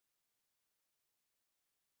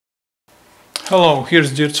Hello,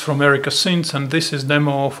 here's Dirts from Erica Synths, and this is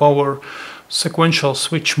demo of our sequential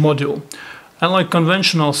switch module. Unlike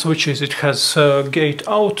conventional switches, it has gate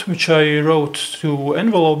out, which I wrote to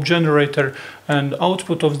envelope generator, and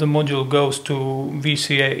output of the module goes to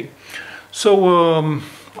VCA. So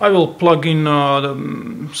I will plug in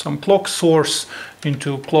some clock source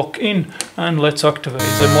into clock in, and let's activate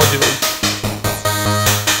the module.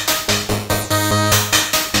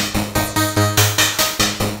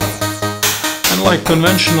 Like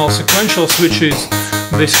conventional sequential switches,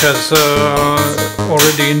 this has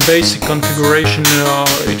already in basic configuration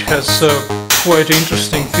it has quite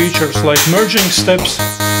interesting features like merging steps,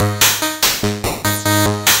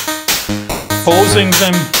 pausing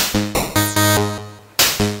them,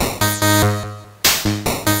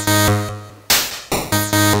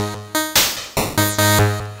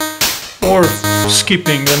 or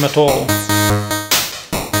skipping them at all.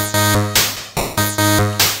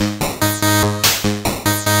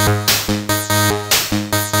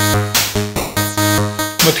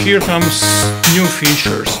 But here comes new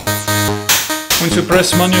features. Once you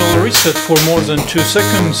press manual reset for more than 2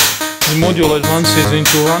 seconds, the module advances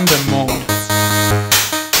into random mode.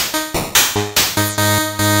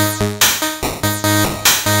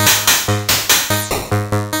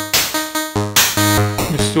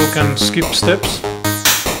 You still can skip steps.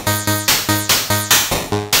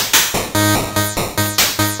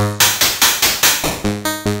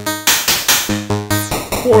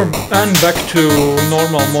 And back to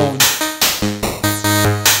normal mode.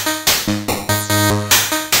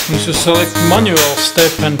 Once you select manual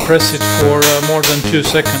step and press it for more than 2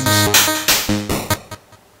 seconds,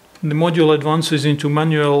 the module advances into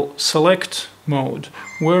manual select mode,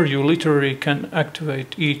 where you literally can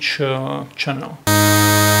activate each channel.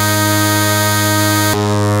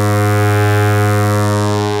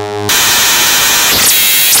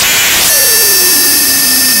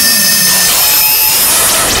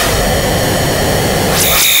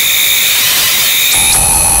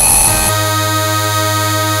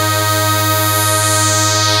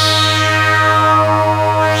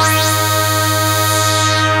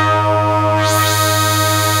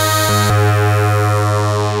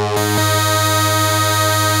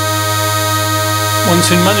 Once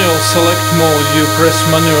in manual select mode you press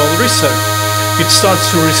manual reset, it starts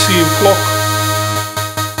to receive clock.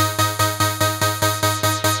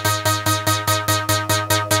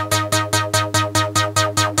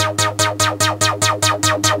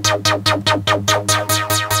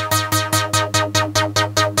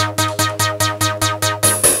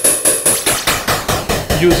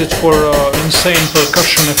 Use it for insane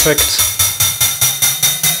percussion effects.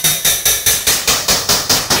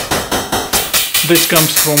 This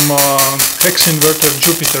comes from hex inverter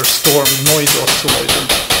Jupiter Storm noise oscillator.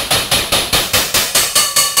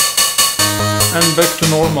 And back to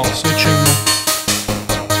normal switching.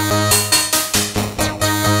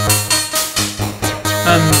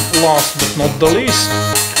 And last but not the least,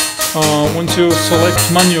 once you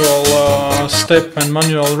select manual step and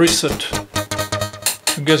manual reset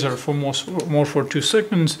together for more for 2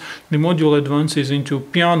 seconds, the module advances into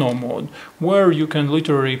piano mode, where you can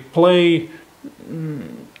literally play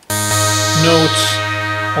notes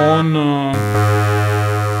on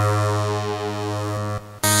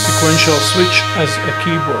sequential switch as a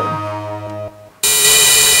keyboard.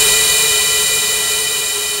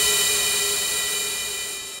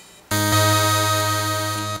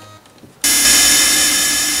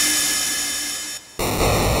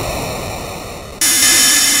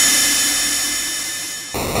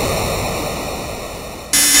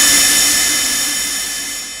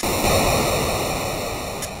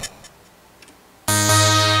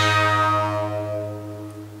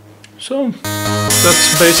 So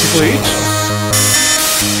that's basically it.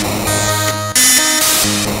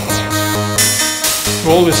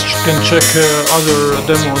 You always can check other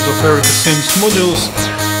demos of Erica Synths modules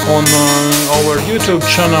on our YouTube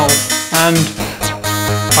channel, and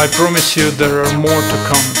I promise you there are more to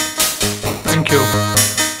come. Thank you.